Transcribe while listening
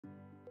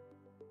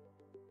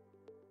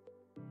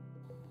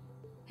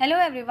Hello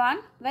everyone,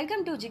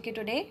 welcome to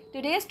Gktoday.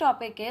 Today's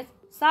topic is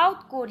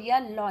South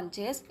Korea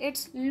launches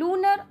its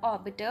lunar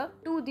orbiter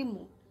to the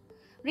moon.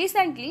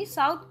 Recently,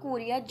 South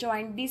Korea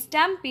joined the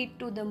stampede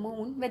to the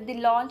moon with the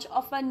launch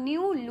of a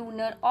new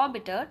lunar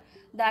orbiter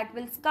that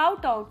will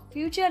scout out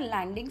future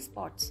landing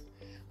spots.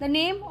 The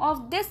name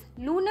of this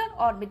lunar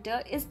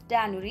orbiter is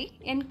Danuri.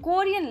 In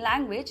Korean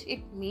language,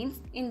 it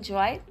means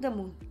enjoy the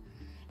moon.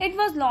 It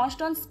was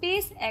launched on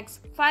SpaceX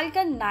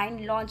Falcon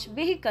 9 launch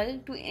vehicle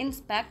to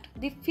inspect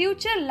the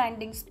future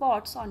landing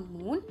spots on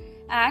Moon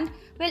and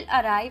will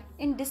arrive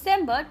in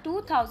December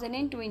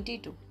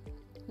 2022.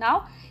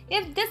 Now,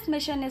 if this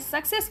mission is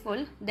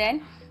successful,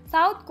 then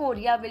South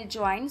Korea will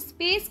join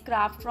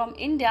spacecraft from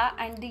India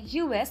and the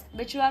US,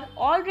 which are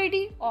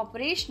already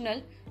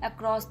operational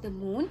across the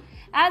Moon,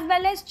 as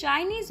well as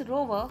Chinese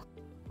rover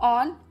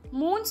on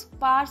Moon's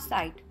far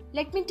side.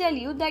 Let me tell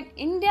you that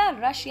India,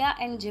 Russia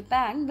and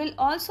Japan will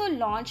also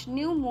launch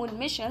new moon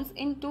missions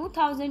in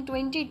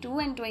 2022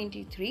 and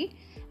 23,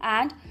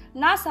 and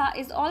NASA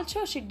is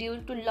also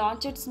scheduled to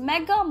launch its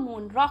mega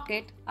moon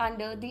rocket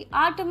under the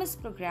Artemis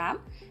program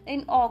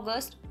in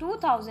August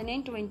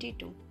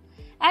 2022.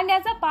 And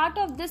as a part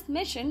of this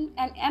mission,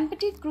 an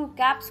empty crew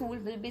capsule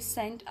will be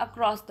sent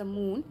across the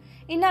moon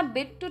in a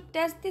bid to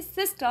test the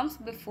systems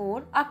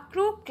before a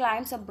crew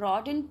climbs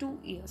abroad in 2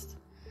 years.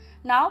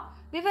 Now,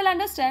 we will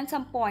understand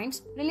some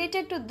points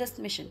related to this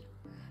mission.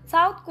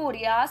 South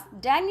Korea's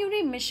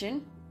Danuri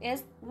mission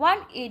is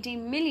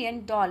 $180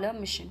 million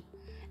mission,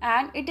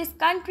 and it is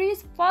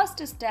country's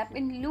first step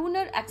in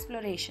lunar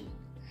exploration.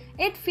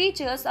 It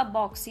features a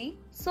boxy,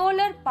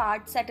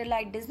 solar-powered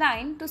satellite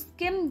designed to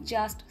skim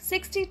just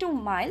 62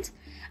 miles,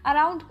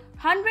 around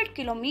 100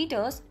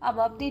 kilometers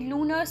above the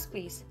lunar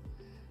space.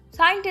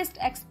 Scientists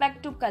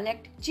expect to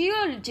collect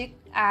geologic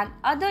and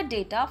other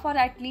data for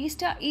at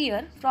least a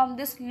year from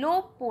this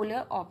low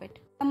polar orbit.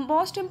 The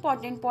most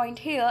important point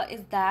here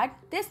is that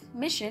this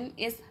mission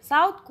is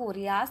South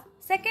Korea's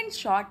second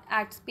shot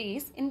at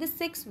space in the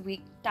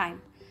 6-week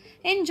time.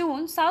 In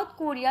June, South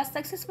Korea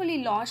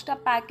successfully launched a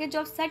package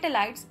of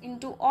satellites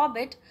into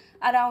orbit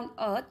around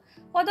Earth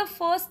for the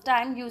first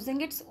time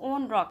using its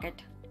own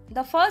rocket.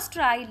 The first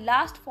try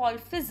last fall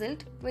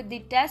fizzled, with the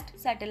test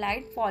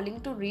satellite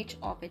failing to reach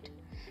orbit.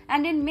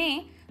 And in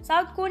May,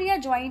 South Korea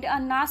joined a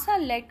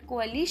NASA-led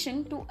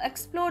coalition to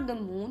explore the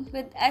moon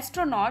with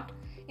astronauts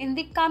in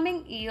the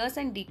coming years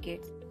and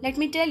decades. Let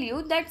me tell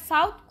you that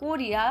South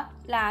Korea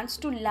plans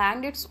to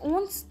land its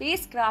own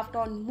spacecraft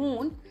on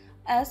moon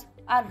as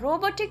a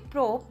robotic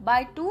probe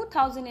by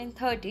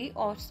 2030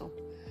 or so.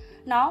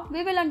 Now,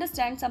 we will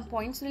understand some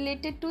points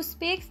related to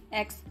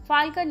SpaceX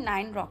Falcon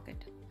 9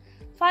 rocket.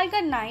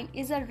 Falcon 9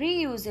 is a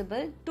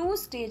reusable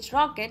two-stage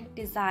rocket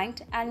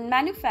designed and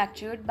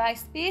manufactured by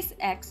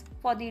SpaceX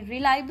for the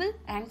reliable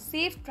and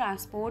safe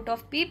transport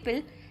of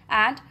people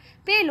and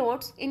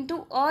payloads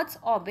into Earth's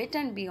orbit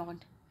and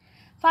beyond.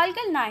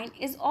 Falcon 9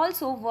 is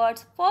also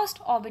world's first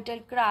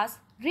orbital class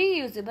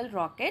reusable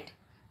rocket.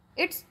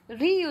 Its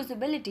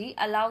reusability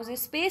allows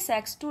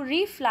SpaceX to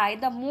refly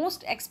the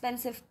most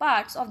expensive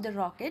parts of the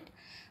rocket,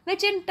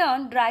 which in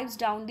turn drives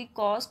down the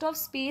cost of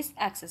space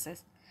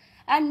access.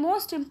 And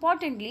most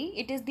importantly,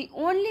 it is the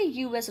only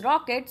US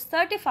rocket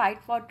certified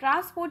for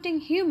transporting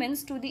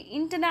humans to the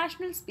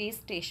International Space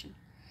Station.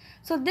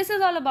 So this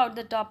is all about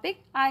the topic.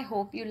 I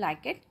hope you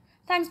like it.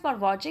 Thanks for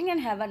watching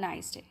and have a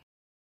nice day.